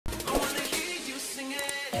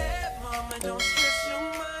Don't stress your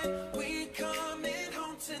mind, we coming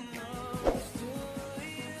home tonight.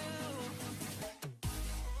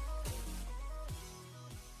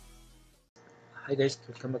 Hi guys,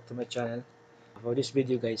 welcome back to my channel. For this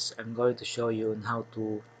video guys, I'm going to show you on how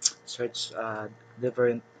to search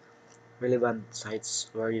different relevant sites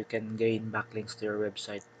where you can gain backlinks to your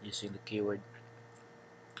website using the keyword.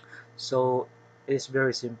 So it is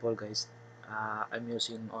very simple guys. I'm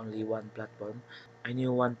using only one platform. I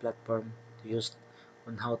knew one platform to use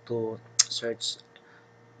on how to search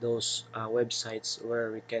those websites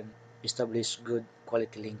where we can establish good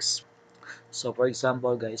quality links. So for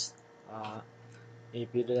example guys, uh, if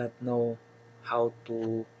you do not know how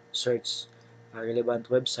to search relevant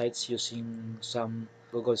websites using some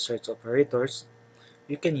Google search operators,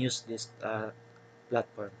 you can use this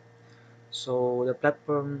platform. So the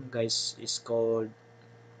platform guys is called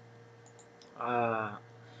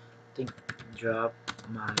think drop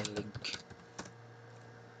my link.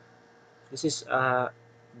 This is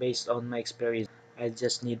based on my experience. I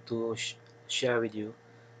just need to share with you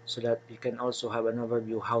so that you can also have an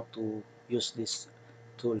overview how to use this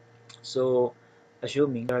tool. So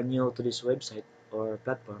assuming you are new to this website or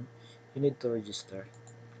platform, you need to register.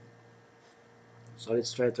 So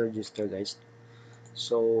let's try to register guys.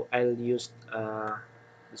 So I'll use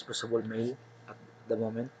disposable mail at the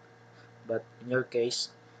moment, but in your case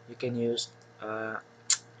you can use uh,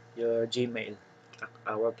 your Gmail,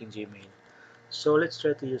 a working Gmail. So let's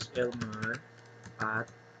try to use elmar at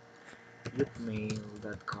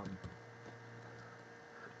youthmail.com.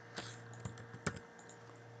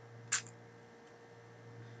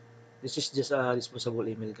 This is just a disposable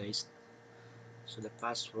email guys. So the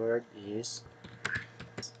password is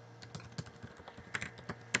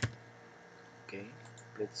okay.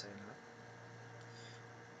 Let's sign up.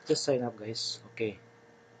 Just sign up guys. Okay,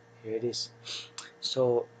 here it is.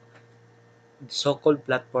 So the so-called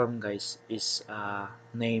platform guys is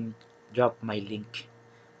named drop my link.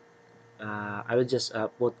 I will just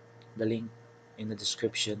put the link in the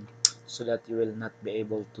description so that you will not be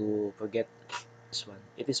able to forget this one.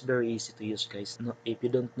 It is very easy to use guys. No, if you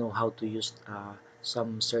don't know how to use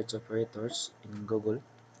some search operators in Google,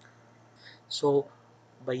 so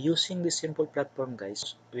by using this simple platform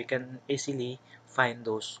guys, we can easily find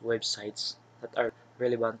those websites that are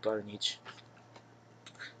relevant to our niche.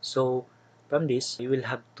 So from this, you will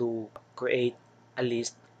have to create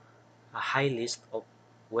a high list of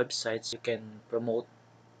websites you can promote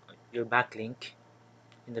your backlink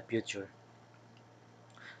in the future.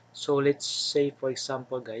 So let's say for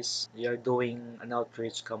example guys, you are doing an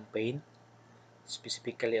outreach campaign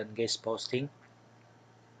specifically on guest posting.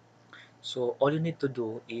 So all you need to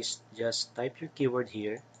do is just type your keyword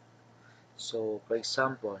here. So for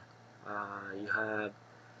example, you have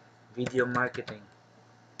video marketing.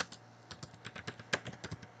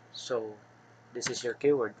 So this is your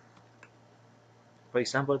keyword. For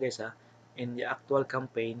example guys, in the actual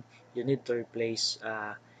campaign, you need to replace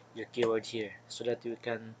your keyword here so that you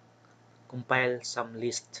can compile some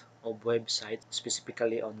list of websites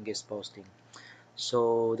specifically on guest posting.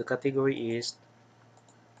 So the category is,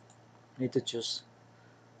 you need to choose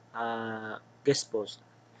guest post.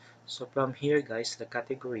 So from here guys, the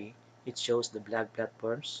category, it shows the blog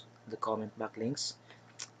platforms, the comment backlinks.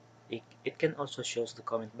 It can also shows the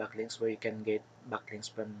comment backlinks where you can get backlinks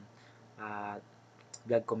from uh,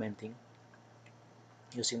 blog commenting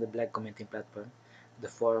using the blog commenting platform, the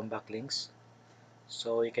forum backlinks.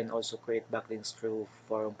 So you can also create backlinks through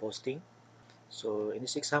forum posting. So in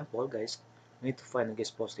this example guys, we need to find a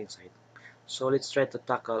guest posting site. So let's try to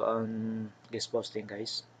tackle on guest posting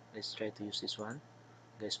guys. Let's try to use this one,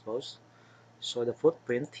 guest post. So the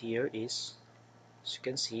footprint here is, as you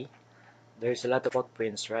can see, there's a lot of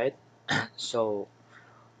footprints, right? So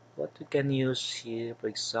what we can use here, for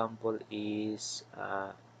example, is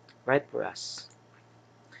Write for Us.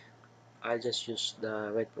 I'll just use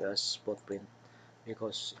the Write for Us footprint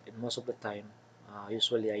because in most of the time,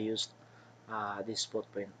 usually I use this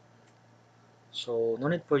footprint. So no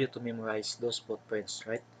need for you to memorize those footprints,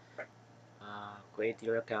 right? Create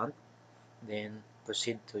your account, then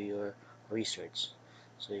proceed to your research.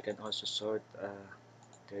 So you can also sort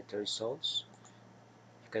the results.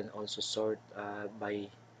 You can also sort by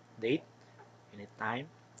date, anytime,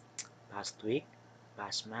 past week,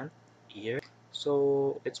 past month, year.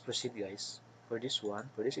 So let's proceed guys. For this one,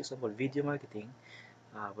 for this example, video marketing,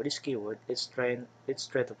 for this keyword, let's try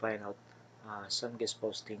to find out some guest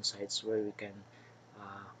posting sites where we can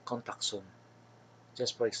contact soon.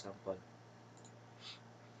 Just for example.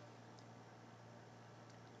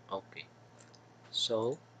 Okay.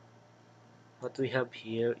 So what we have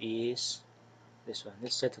here is this one.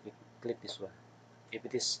 Let's try to click. click this one if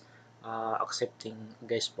it is accepting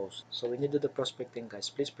guest post. So when you do the prospecting, guys,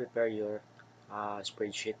 please prepare your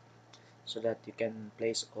spreadsheet so that you can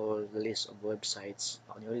place all the list of websites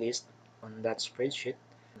on your list on that spreadsheet.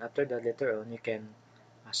 And after that, later on, you can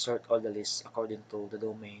sort all the lists according to the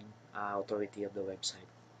domain authority of the website.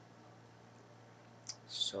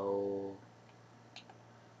 So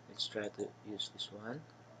let's try to use this one.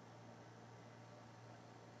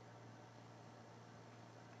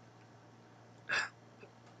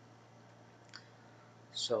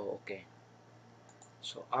 So okay,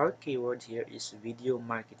 so our keyword here is video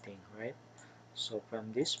marketing, right? So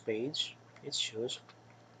from this page, it shows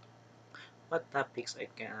what topics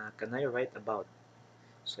can I write about.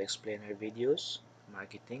 So explain our videos,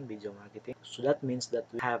 marketing, video marketing. So that means that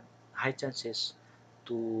we have high chances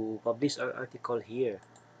to publish our article here.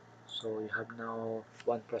 So you have now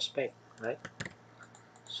one prospect, right?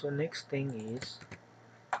 So next thing is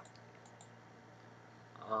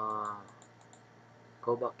uh,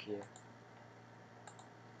 go back here.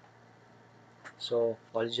 So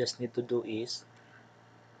all you just need to do is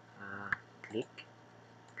click,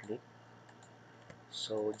 click.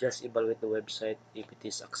 So just evaluate the website if it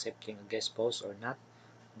is accepting a guest post or not.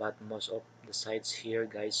 But most of the sites here,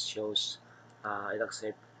 guys, shows it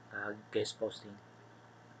accept guest posting.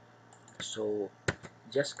 So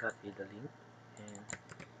just copy the link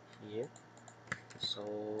and here.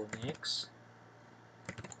 So next,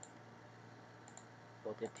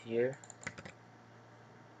 put it here.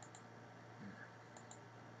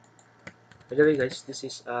 By the way, guys, this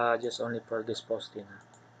is just only for guest posting.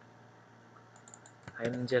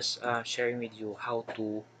 I'm just sharing with you how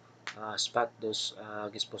to spot those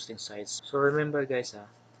guest posting sites. So remember, guys,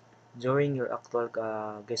 during your actual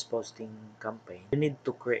guest posting campaign, you need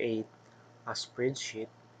to create a spreadsheet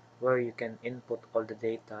where you can input all the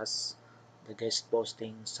data, the guest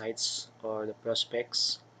posting sites or the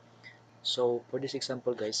prospects. So for this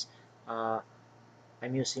example, guys,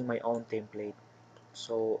 I'm using my own template.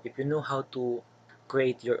 So if you know how to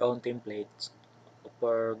create your own templates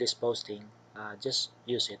for guest posting, just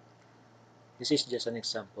use it. This is just an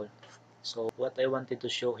example. So what I wanted to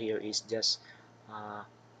show here is just uh,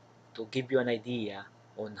 to give you an idea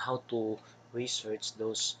on how to research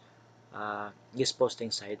those guest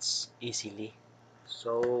posting sites easily.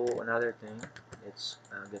 So another thing, let's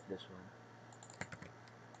get this one.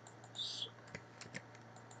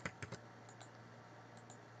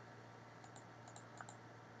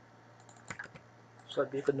 So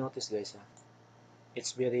if you could notice, guys,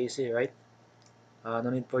 it's very easy, right? No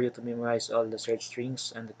need for you to memorize all the search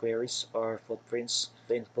strings and the queries or footprints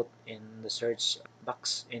to input in the search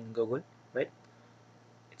box in Google, right?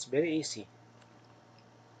 It's very easy.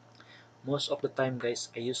 Most of the time, guys,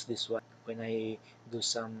 I use this one when I do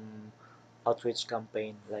some outreach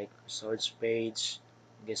campaign like search page,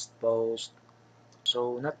 guest post.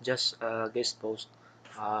 So not just guest post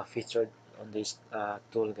featured on this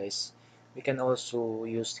tool, guys. We can also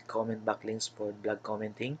use the comment backlinks for blog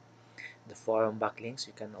commenting, the forum backlinks.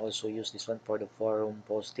 You can also use this one for the forum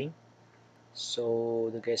posting. So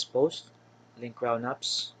the guest post, link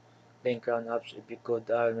roundups, if you could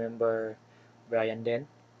remember Brian Den,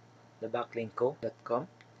 the backlinko.com.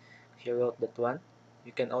 He wrote that one.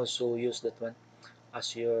 You can also use that one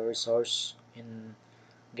as your resource in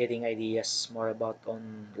getting ideas more about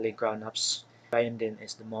on link roundups. Brian Den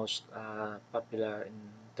is the most popular in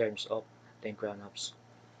terms of link roundups.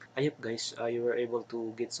 I hope, guys, you were able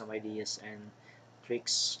to get some ideas and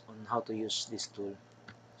tricks on how to use this tool.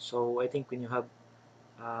 So I think when you have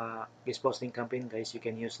guest posting campaign, guys, you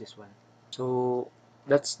can use this one. So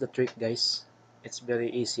that's the trick, guys. It's very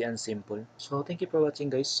easy and simple. So thank you for watching,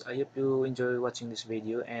 guys. I hope you enjoy watching this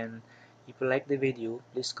video, and if you like the video,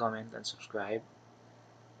 please comment and subscribe,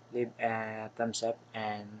 leave a thumbs up,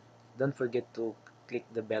 and don't forget to click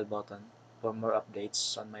the bell button for more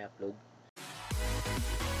updates on my upload.